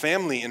away from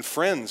family and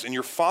friends, and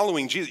you're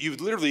following Jesus. You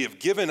literally have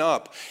given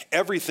up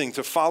everything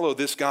to follow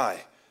this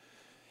guy.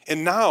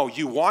 And now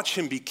you watch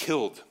him be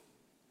killed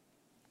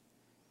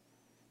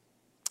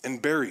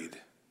and buried.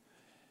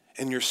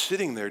 And you're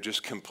sitting there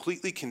just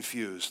completely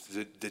confused,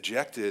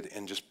 dejected,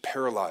 and just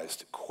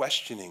paralyzed,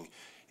 questioning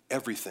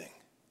everything.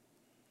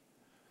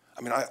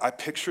 I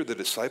picture the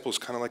disciples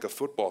kind of like a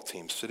football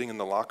team sitting in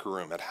the locker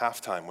room at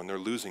halftime when they're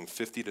losing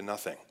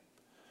 50-0.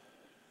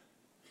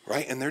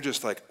 Right? And they're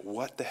just like,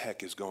 what the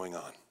heck is going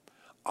on?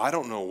 I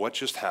don't know what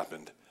just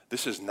happened.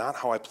 This is not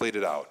how I played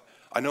it out.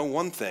 I know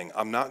one thing,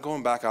 I'm not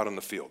going back out on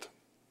the field.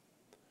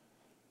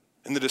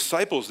 And the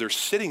disciples, they're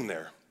sitting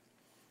there.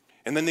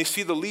 And then they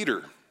see the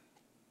leader.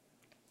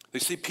 They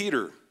see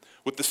Peter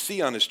with the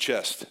C on his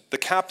chest, the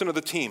captain of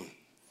the team.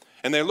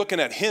 And they're looking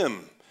at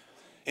him.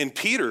 And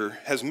Peter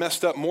has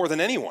messed up more than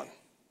anyone.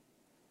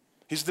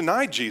 He's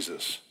denied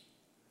Jesus.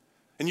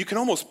 And you can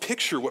almost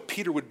picture what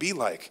Peter would be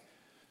like,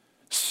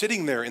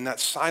 sitting there in that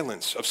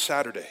silence of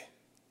Saturday.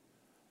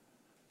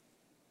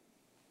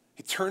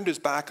 He turned his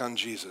back on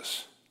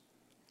Jesus.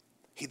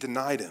 He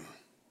denied him,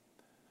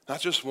 not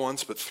just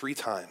once, but 3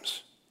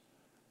 times.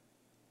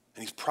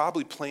 And he's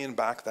probably playing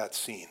back that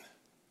scene.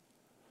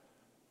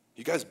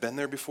 You guys been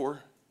there before?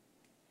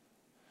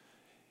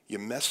 You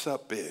mess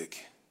up big,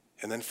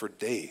 and then for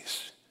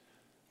days,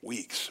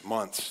 weeks,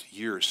 months,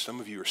 years,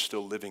 some of you are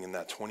still living in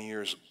that 20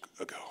 years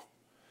ago,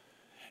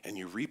 and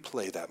you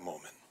replay that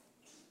moment,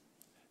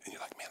 and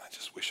you're like, man, I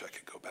just wish I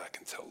could go back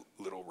and tell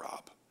little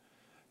Rob,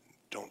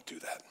 don't do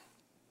that.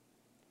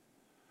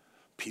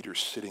 Peter's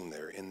sitting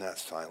there in that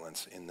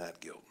silence, in that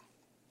guilt.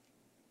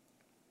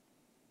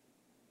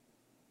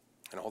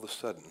 And all of a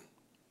sudden,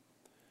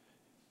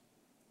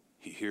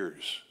 he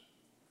hears,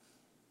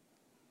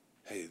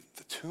 hey,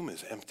 the tomb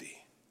is empty.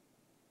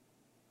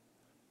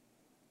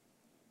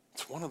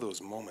 It's one of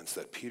those moments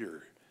that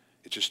Peter,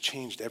 it just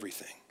changed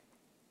everything.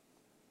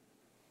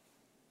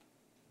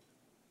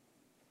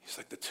 He's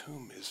like, the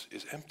tomb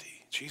is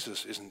empty.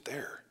 Jesus isn't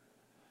there.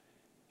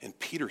 And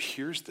Peter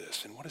hears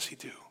this, and what does he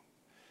do?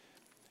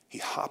 He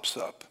hops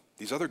up.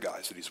 These other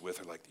guys that he's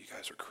with are like, you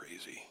guys are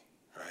crazy,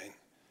 right?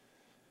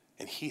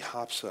 And he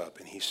hops up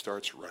and he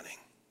starts running.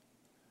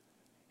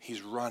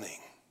 He's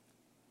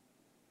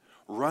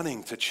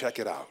running to check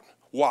it out.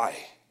 Why?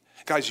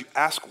 Guys, you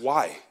ask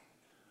why.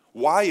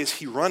 Why is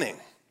he running?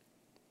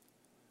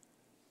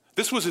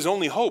 This was his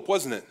only hope,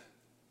 wasn't it?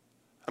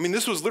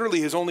 This was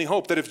literally his only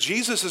hope, that if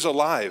Jesus is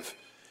alive,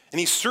 and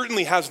he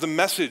certainly has the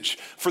message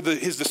for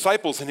his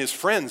disciples and his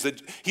friends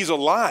that he's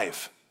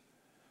alive,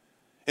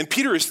 And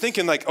Peter is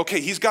thinking like, okay,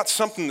 he's got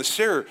something to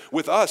share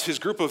with us, his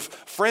group of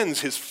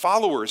friends, his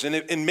followers,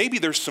 and maybe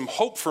there's some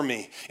hope for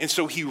me. And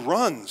so he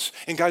runs.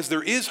 And guys,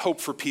 there is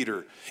hope for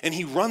Peter, and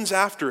he runs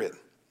after it.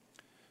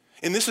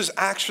 And this is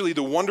actually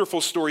the wonderful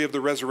story of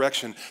the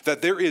resurrection,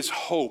 that there is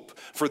hope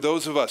for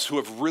those of us who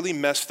have really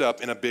messed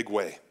up in a big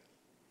way.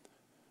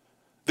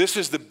 This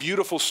is the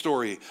beautiful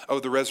story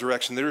of the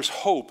resurrection. There's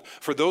hope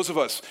for those of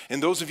us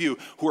and those of you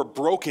who are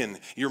broken,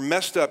 you're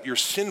messed up, you're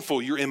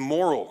sinful, you're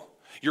immoral.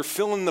 You're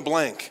fill in the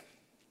blank.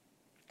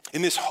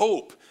 And this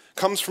hope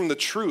comes from the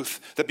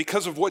truth that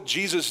because of what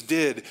Jesus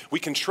did, we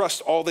can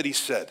trust all that he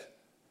said.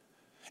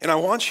 And I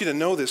want you to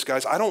know this,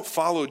 guys. I don't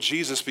follow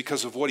Jesus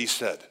because of what he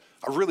said.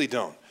 I really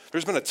don't.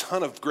 There's been a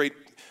ton of great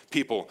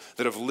people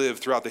that have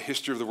lived throughout the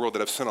history of the world that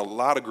have said a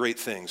lot of great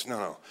things.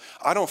 No.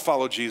 I don't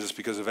follow Jesus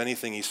because of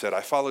anything he said.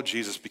 I follow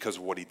Jesus because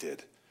of what he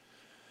did.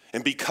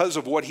 And because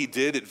of what he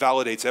did, it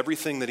validates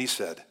everything that he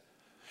said.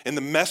 And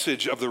the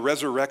message of the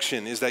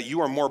resurrection is that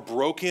you are more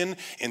broken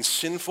and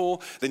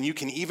sinful than you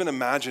can even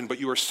imagine, but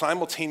you are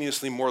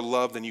simultaneously more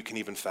loved than you can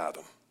even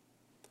fathom.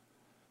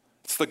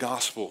 It's the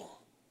gospel,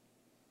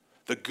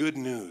 the good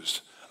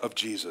news of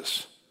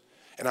Jesus.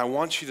 And I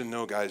want you to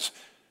know, guys,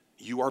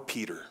 you are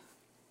Peter.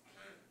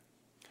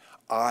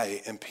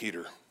 I am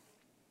Peter.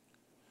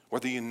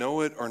 Whether you know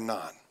it or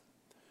not,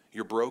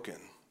 you're broken,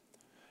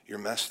 you're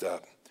messed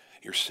up,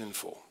 you're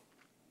sinful.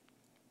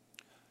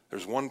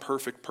 There's one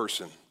perfect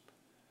person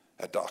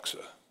at Doxa,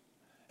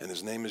 and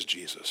his name is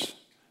Jesus.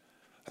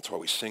 That's why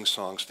we sing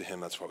songs to him.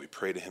 That's why we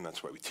pray to him.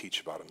 That's why we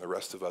teach about him. The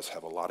rest of us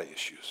have a lot of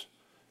issues.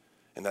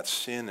 And that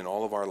sin in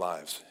all of our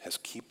lives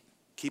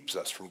keeps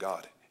us from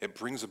God. It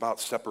brings about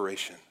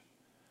separation.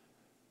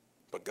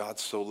 But God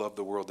so loved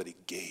the world that he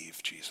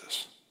gave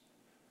Jesus.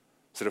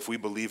 So that if we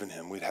believe in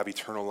him, we'd have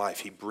eternal life.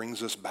 He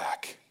brings us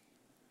back.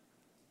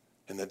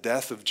 In the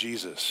death of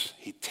Jesus,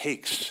 he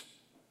takes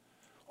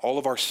all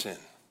of our sin,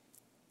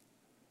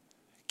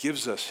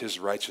 gives us his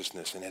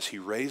righteousness, and as he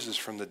raises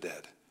from the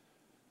dead,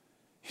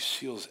 he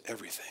seals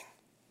everything.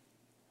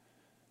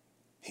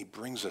 He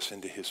brings us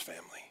into his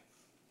family.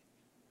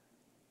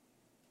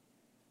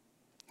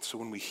 So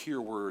when we hear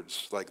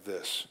words like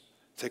this,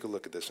 take a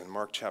look at this. In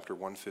Mark chapter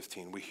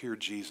 1:15, we hear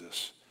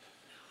Jesus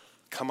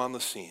come on the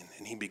scene,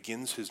 and he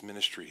begins his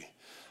ministry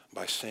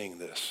by saying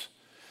this: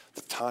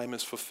 the time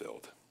is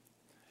fulfilled,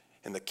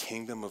 and the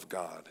kingdom of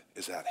God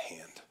is at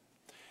hand.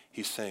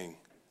 He's saying,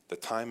 the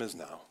time is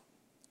now.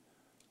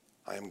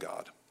 I am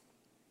God.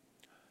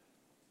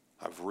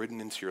 I've ridden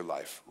into your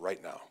life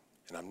right now,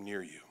 and I'm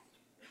near you.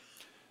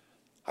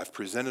 I've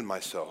presented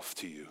myself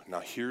to you. Now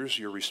here's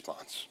your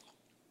response.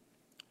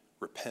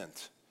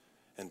 Repent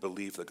and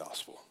believe the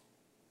gospel.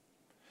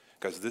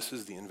 Guys, this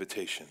is the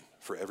invitation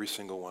for every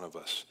single one of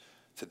us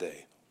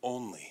today.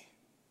 Only,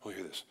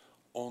 hear this,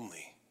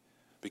 only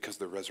because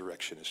the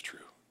resurrection is true.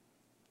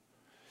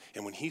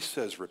 And when he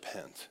says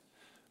repent,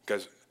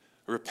 guys,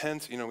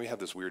 repent, we have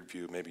this weird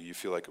view. Maybe you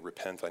feel like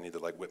repent, I need to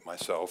whip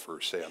myself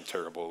or say I'm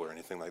terrible or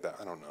anything like that.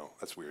 I don't know.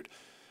 That's weird.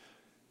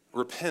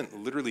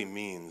 Repent literally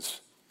means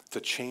to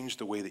change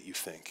the way that you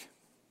think.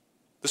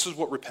 This is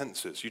what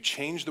repentance is. You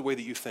change the way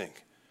that you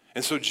think.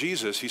 And so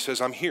Jesus, he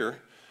says, I'm here.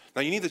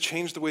 Now you need to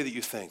change the way that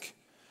you think.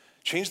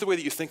 Change the way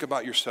that you think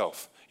about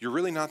yourself. You're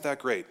really not that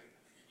great,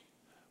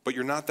 but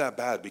you're not that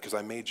bad because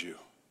I made you.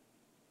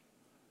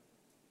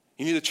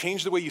 You need to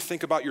change the way you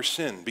think about your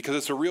sin because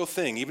it's a real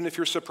thing, even if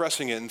you're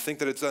suppressing it and think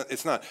that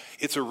it's not.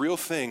 It's a real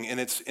thing, and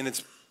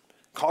it's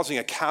causing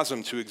a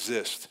chasm to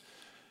exist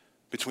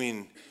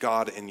between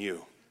God and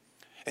you.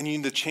 And you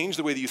need to change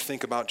the way that you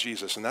think about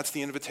Jesus. And that's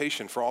the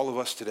invitation for all of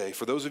us today.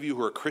 For those of you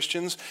who are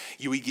Christians,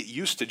 we get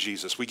used to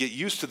Jesus. We get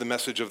used to the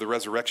message of the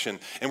resurrection.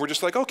 And we're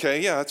just like, okay,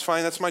 yeah, that's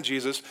fine. That's my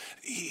Jesus.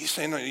 He's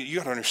saying, no, you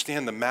got to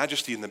understand the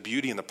majesty and the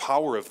beauty and the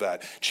power of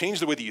that. Change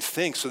the way that you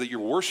think so that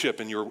your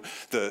worship and your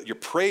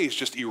praise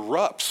just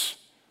erupts.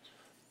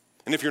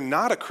 And if you're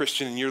not a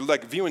Christian and you're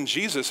viewing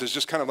Jesus as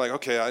just kind of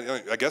okay,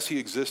 I guess he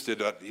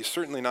existed. He's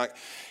certainly not.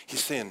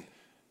 He's saying,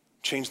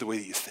 change the way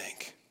that you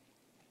think.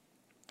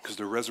 Because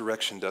the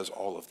resurrection does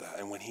all of that.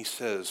 And when he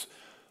says,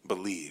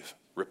 believe,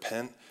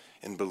 repent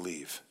and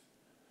believe,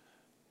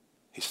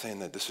 he's saying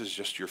that this is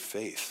just your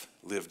faith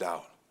lived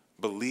out.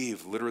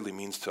 Believe literally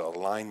means to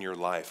align your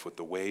life with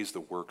the ways,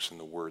 the works, and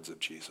the words of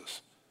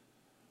Jesus.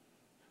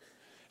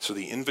 So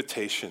the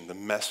invitation, the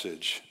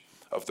message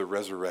of the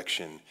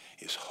resurrection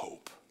is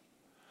hope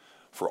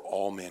for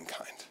all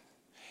mankind.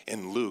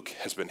 And Luke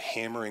has been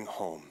hammering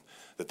home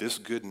that this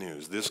good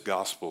news, this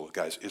gospel,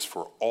 guys, is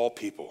for all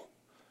people.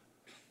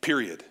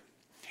 Period.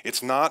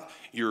 It's not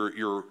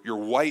your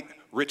white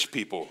rich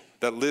people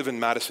that live in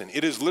Madison.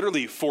 It is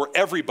literally for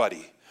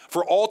everybody,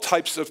 for all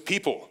types of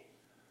people.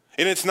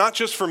 And it's not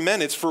just for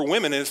men, it's for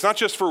women. And it's not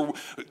just for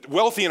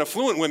wealthy and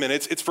affluent women,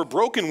 it's for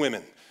broken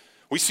women.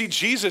 We see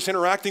Jesus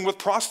interacting with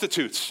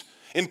prostitutes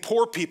and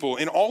poor people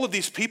and all of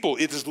these people.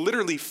 It is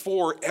literally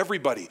for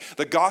everybody.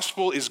 The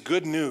gospel is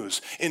good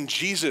news. And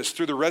Jesus,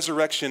 through the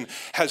resurrection,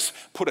 has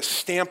put a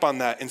stamp on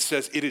that and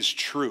says it is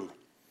true.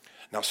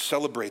 Now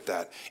celebrate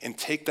that and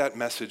take that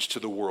message to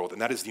the world.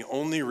 And that is the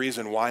only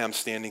reason why I'm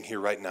standing here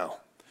right now,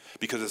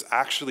 because it's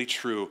actually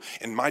true.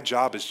 And my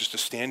job is just to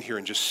stand here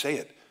and just say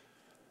it.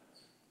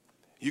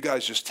 You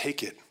guys just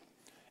take it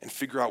and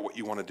figure out what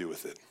you want to do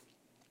with it.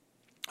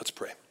 Let's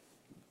pray.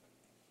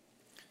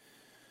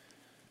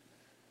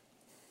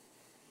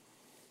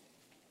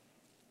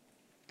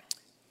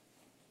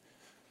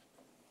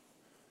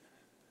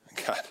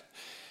 God,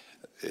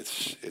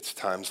 it's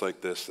times like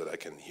this that I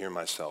can hear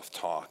myself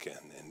talk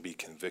and be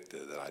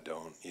convicted that I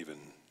don't even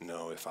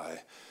know if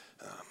I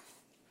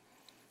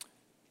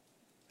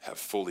have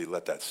fully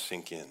let that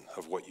sink in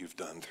of what you've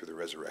done through the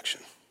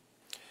resurrection.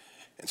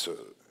 And so,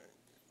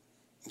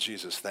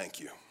 Jesus, thank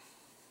you.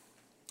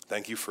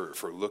 Thank you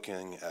for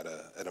looking at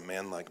a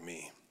man like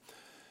me,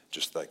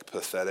 just like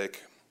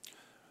pathetic,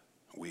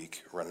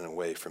 weak, running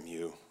away from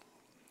you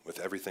with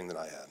everything that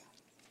I had.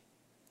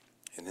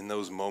 And in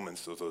those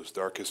moments, those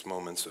darkest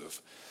moments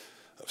of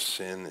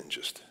sin and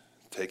just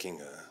taking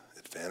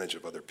advantage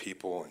of other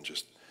people and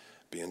just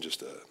being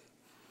just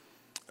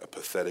a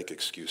pathetic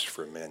excuse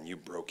for a man, you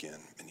broke in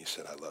and you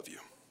said, I love you.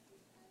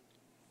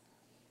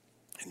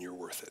 And you're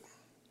worth it.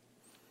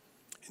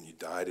 And you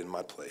died in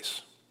my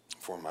place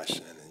for my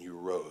sin, and you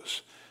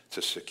rose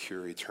to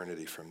secure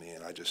eternity for me.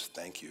 And I just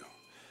thank you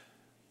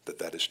that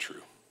that is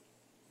true.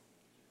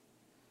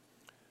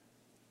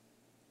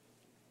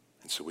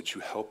 And so would you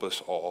help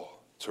us all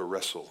to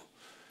wrestle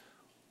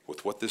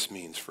with what this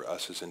means for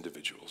us as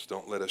individuals.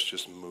 Don't let us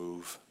just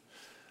move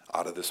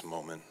out of this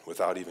moment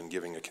without even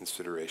giving a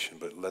consideration,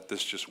 but let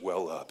this just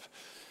well up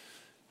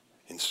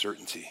in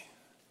certainty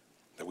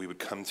that we would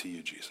come to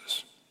you,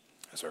 Jesus,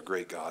 as our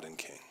great God and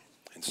King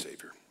and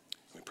Savior.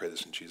 We pray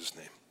this in Jesus'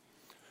 name.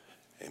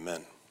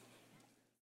 Amen.